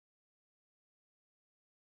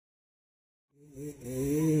Last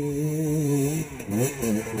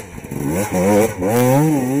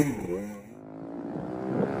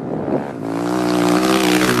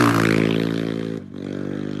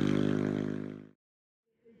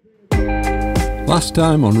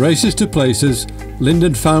time on Races to Places,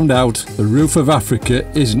 Lyndon found out the roof of Africa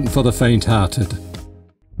isn't for the faint-hearted.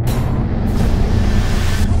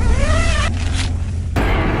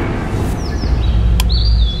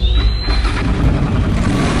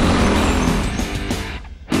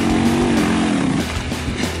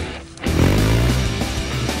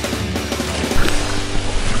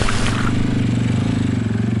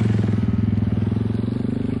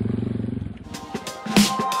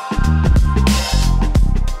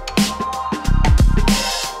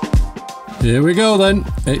 Here we go then,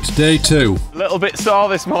 it's day 2. A little bit sore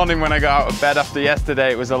this morning when I got out of bed after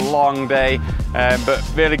yesterday. It was a long day, but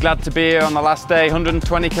really glad to be here on the last day.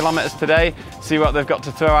 120 kilometres today, see what they've got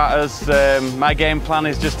to throw at us. My game plan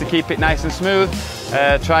is just to keep it nice and smooth,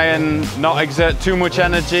 try and not exert too much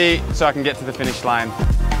energy so I can get to the finish line.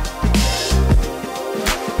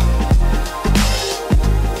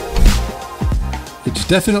 It's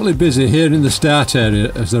definitely busy here in the start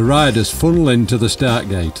area as the riders funnel into the start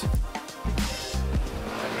gate.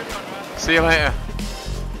 See you later.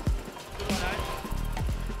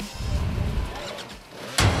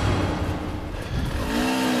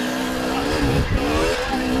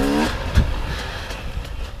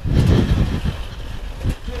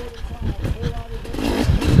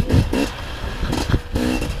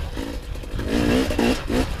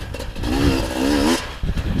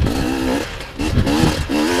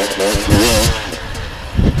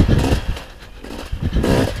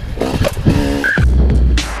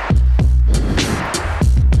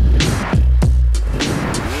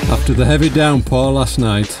 After the heavy downpour last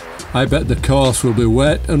night, I bet the course will be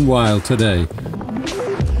wet and wild today.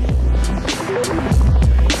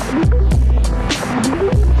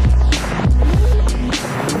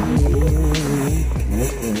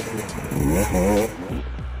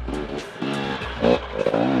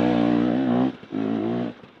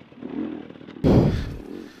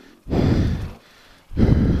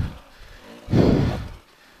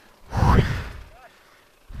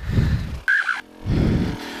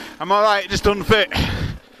 I'm alright, just unfit.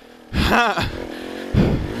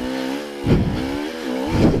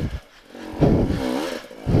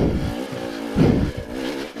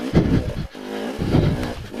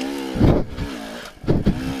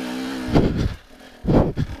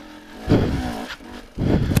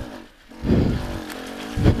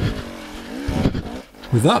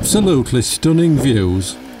 With absolutely stunning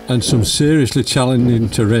views and some seriously challenging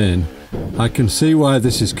terrain, I can see why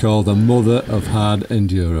this is called the Mother of Hard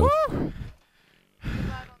Enduro.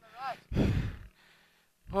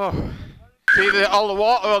 Oh, see all the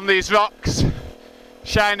water on these rocks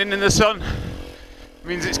shining in the sun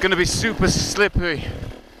means it's going to be super slippery.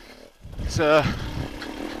 So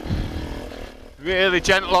really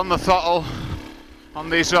gentle on the throttle on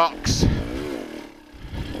these rocks.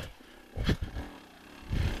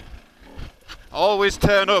 Always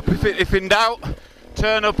turn up. If in doubt,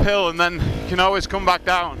 turn uphill and then you can always come back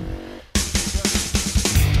down.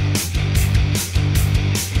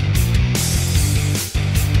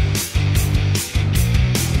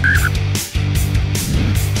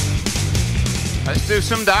 Let's do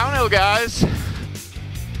some downhill, guys.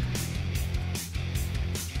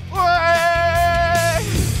 Way!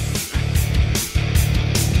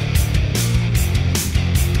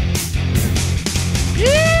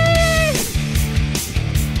 Yee!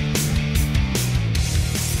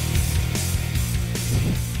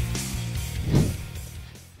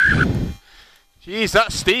 Jeez,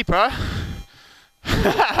 that's steep, huh?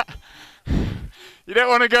 You don't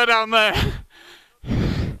want to go down there.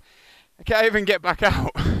 I can't even get back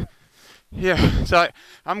out. Yeah, so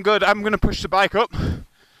I'm good. I'm going to push the bike up.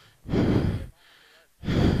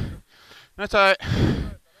 That's alright.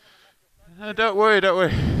 Don't worry, don't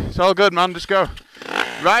worry. It's all good, man. Just go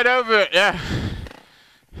right over it, yeah.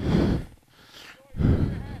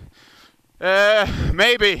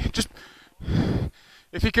 Maybe. Just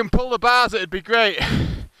if you can pull the bars, it'd be great.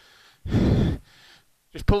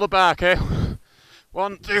 Just pull the bar, okay?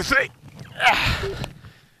 1, 2, 3.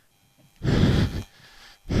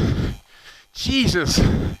 Jesus.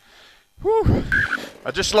 Whew.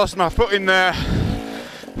 I just lost my foot in there.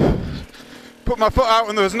 Put my foot out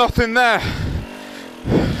and there was nothing there.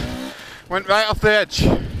 Went right off the edge.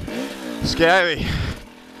 Scary.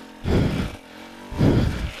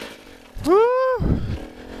 Woo.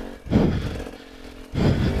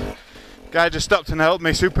 Guy just stopped and helped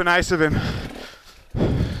me. Super nice of him.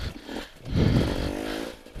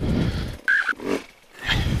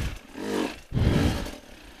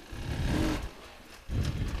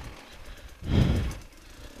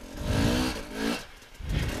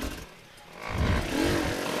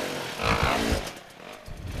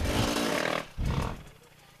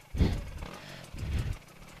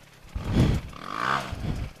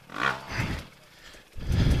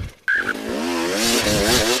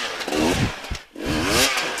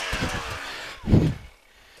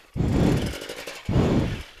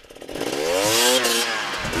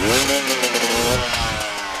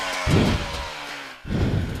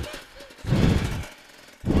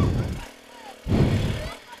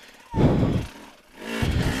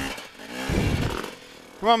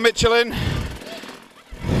 Come on, Michelin.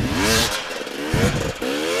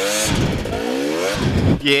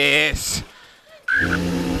 Yes.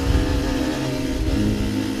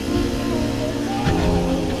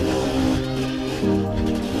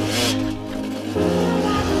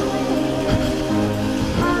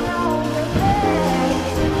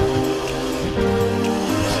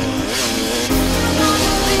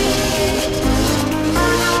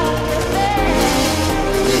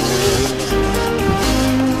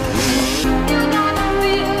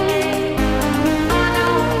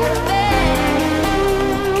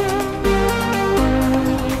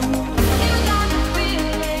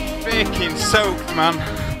 Soaked, man.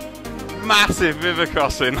 Massive river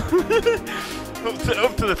crossing.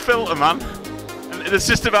 up to the filter, man. And there's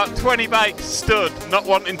just about 20 bikes stood not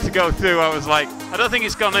wanting to go through. I was like, I don't think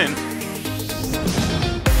it's gone in.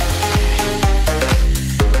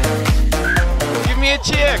 Give me a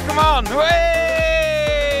cheer, come on.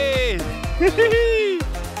 Way!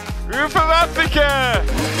 Roof of Africa!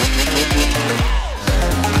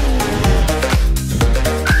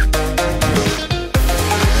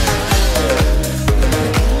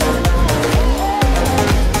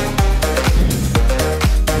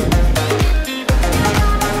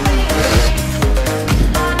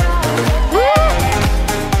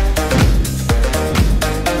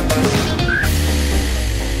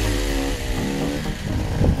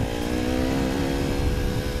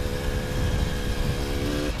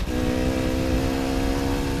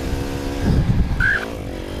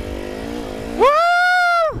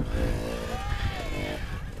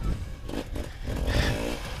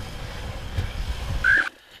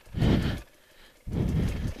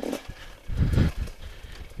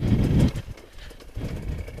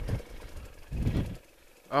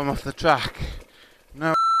 I'm off the track.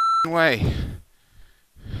 No way.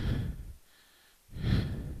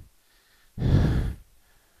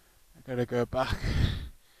 I gotta go back.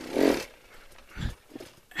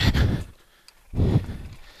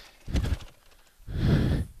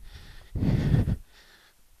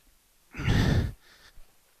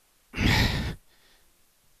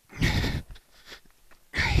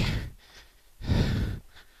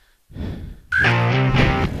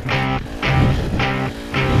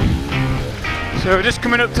 So we're just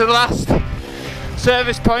coming up to the last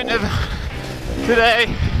service point of today.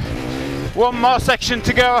 One more section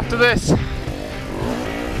to go after this.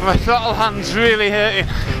 My throttle hand's really hurting.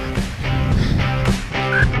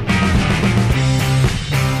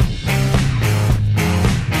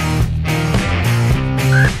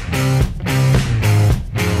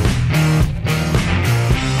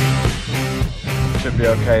 Should be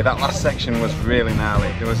okay. That last section was really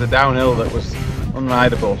gnarly. There was a downhill that was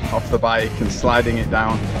unrideable off the bike and sliding it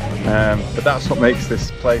down, but that's what makes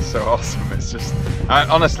this place so awesome. It's just,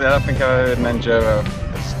 honestly, I don't think I've ever had an enduro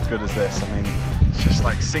as good as this. I mean, it's just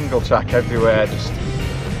like single track everywhere, just,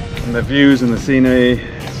 and the views and the scenery,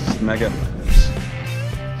 it's just mega.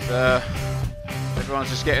 So everyone's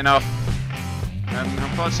just getting off, and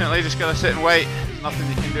unfortunately just gotta sit and wait. There's nothing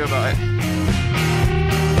you can do about it.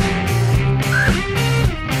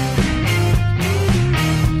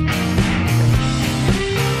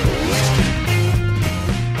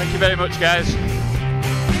 Thank you very much, guys.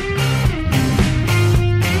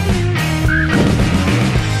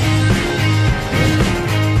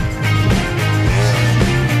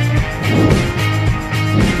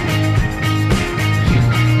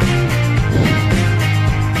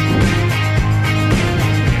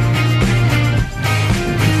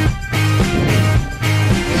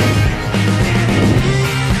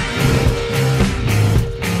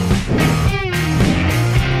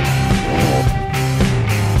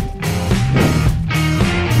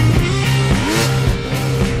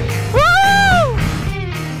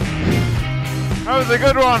 That was a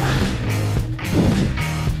good one.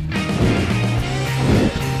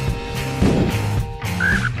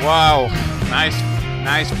 Wow,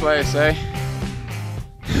 nice place, eh?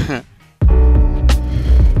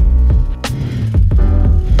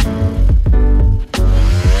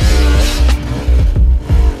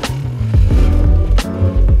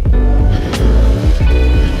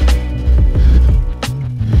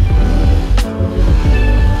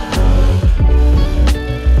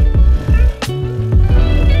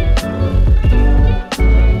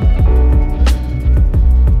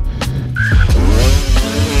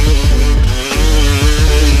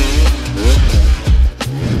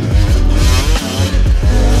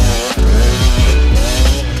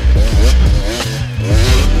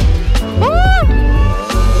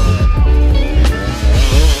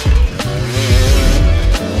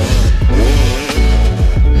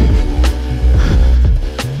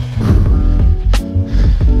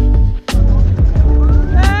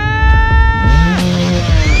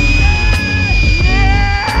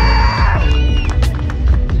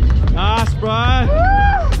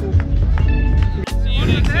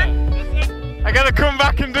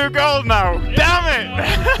 do gold now. Damn it!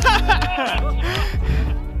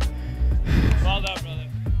 Well done, brother.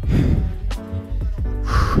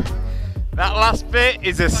 That last bit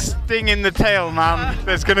is a sting in the tail, man.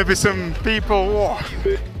 There's going to be some people. Whoa.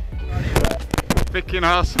 Freaking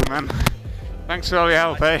awesome, man. Thanks for all your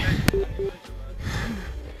help, eh?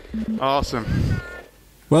 Awesome.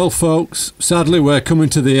 Well folks, sadly we're coming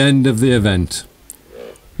to the end of the event.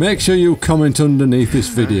 Make sure you comment underneath this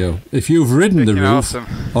video if you've ridden the roof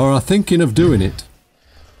or are thinking of doing it.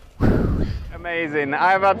 Amazing.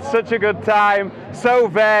 I've had such a good time, so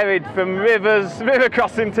varied, from river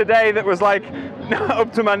crossing today that was like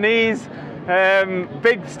up to my knees,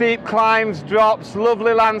 big steep climbs, drops,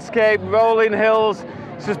 lovely landscape, rolling hills.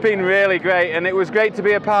 It's just been really great, and it was great to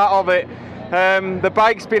be a part of it. The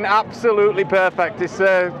bike's been absolutely perfect. It's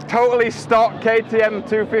a totally stock KTM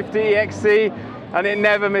 250 EXC and it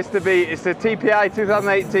never missed a beat. It's a TPI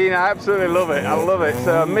 2018. I absolutely love it. I love it.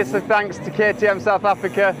 So massive thanks to KTM South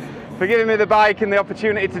Africa for giving me the bike and the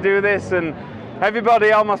opportunity to do this, and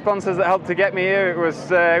everybody, all my sponsors that helped to get me here. It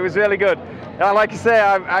was really good. Like I say,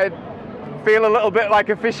 I feel a little bit like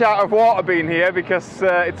a fish out of water being here because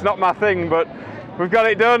it's not my thing, but we've got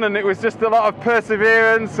it done, and it was just a lot of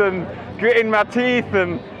perseverance and gritting my teeth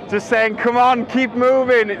and just saying, come on, keep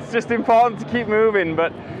moving. It's just important to keep moving.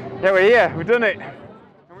 But yeah, we're here, we've done it.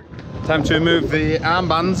 Time to remove the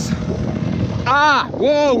armbands. Ah,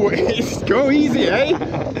 whoa, go easy, eh?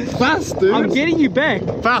 Fast, dude. I'm getting you back.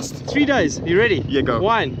 Fast. 3 days. You ready? You go.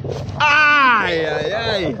 1.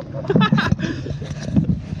 Aye.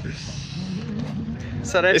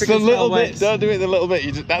 It's a little bit. Don't do it a little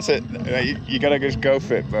bit. That's it. You gotta just go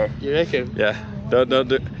for it, bro. You reckon? Yeah. Don't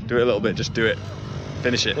do it a little bit. Just do it.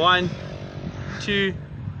 Finish it. 1, 2,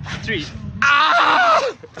 3. Ah!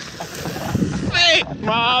 Wait,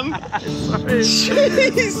 man.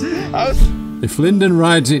 Jeez. If Lyndon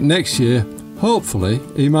rides it next year, hopefully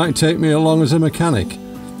he might take me along as a mechanic.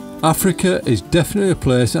 Africa is definitely a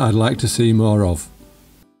place I'd like to see more of.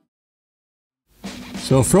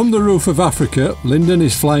 So from the roof of Africa, Lyndon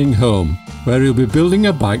is flying home, where he'll be building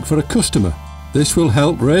a bike for a customer. This will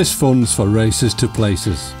help raise funds for Races to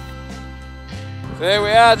Places. So here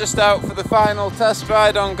we are, just out for the final test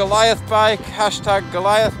ride on Goliath bike, hashtag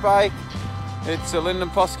Goliath bike. It's a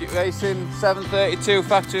Lyndon Poskitt Racing 732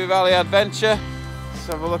 Factory Rally Adventure. Let's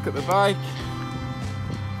have a look at the bike.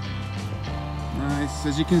 Nice,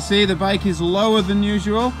 as you can see the bike is lower than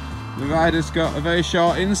usual. The rider's got a very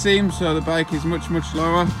short inseam, so the bike is much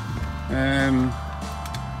lower.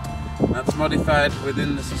 That's modified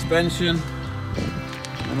within the suspension.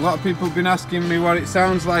 And a lot of people have been asking me what it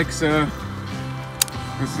sounds like, so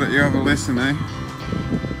let's let you have a listen, eh?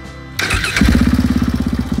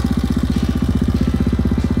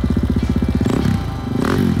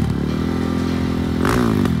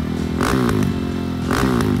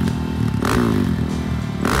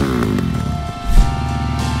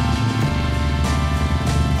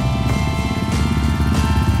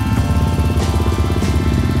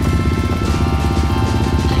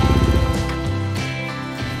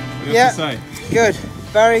 Yeah, good,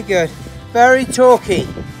 very good, very talky.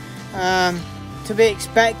 To be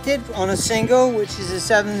expected on a single, which is a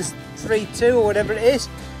 732 or whatever it is.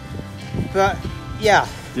 But yeah,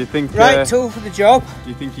 Do you think? Right tool for the job. Do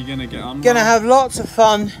you think you're gonna get on? Gonna have lots of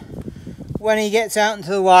fun when he gets out into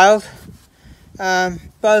the wild,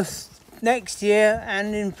 both next year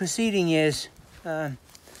and in preceding years.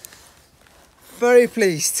 Very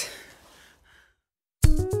pleased.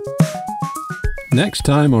 Next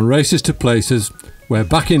time on Races to Places, we're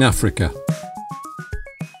back in Africa.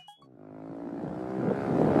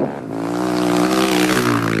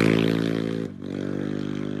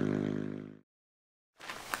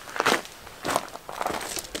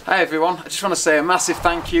 Hi everyone, I just want to say a massive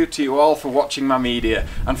thank you to you all for watching my media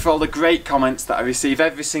and for all the great comments that I receive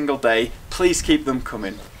every single day. Please keep them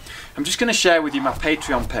coming. I'm just going to share with you my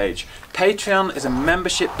Patreon page. Patreon is a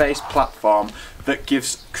membership-based platform that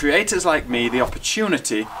gives creators like me the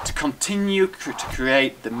opportunity to continue to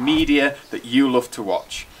create the media that you love to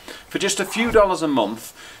watch. For just a few dollars a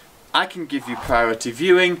month, I can give you priority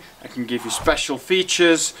viewing, I can give you special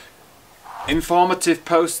features, informative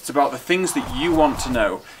posts about the things that you want to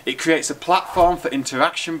know. It creates a platform for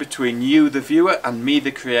interaction between you, the viewer, and me,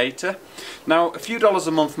 the creator. Now, a few dollars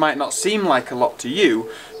a month might not seem like a lot to you,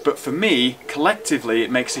 but for me, collectively, it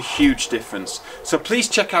makes a huge difference. So please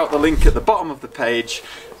check out the link at the bottom of the page,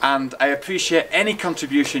 and I appreciate any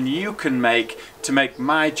contribution you can make to make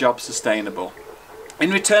my job sustainable. In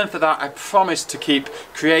return for that, I promise to keep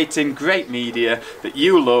creating great media that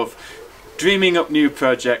you love, dreaming up new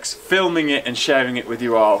projects, filming it and sharing it with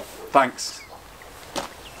you all. Thanks.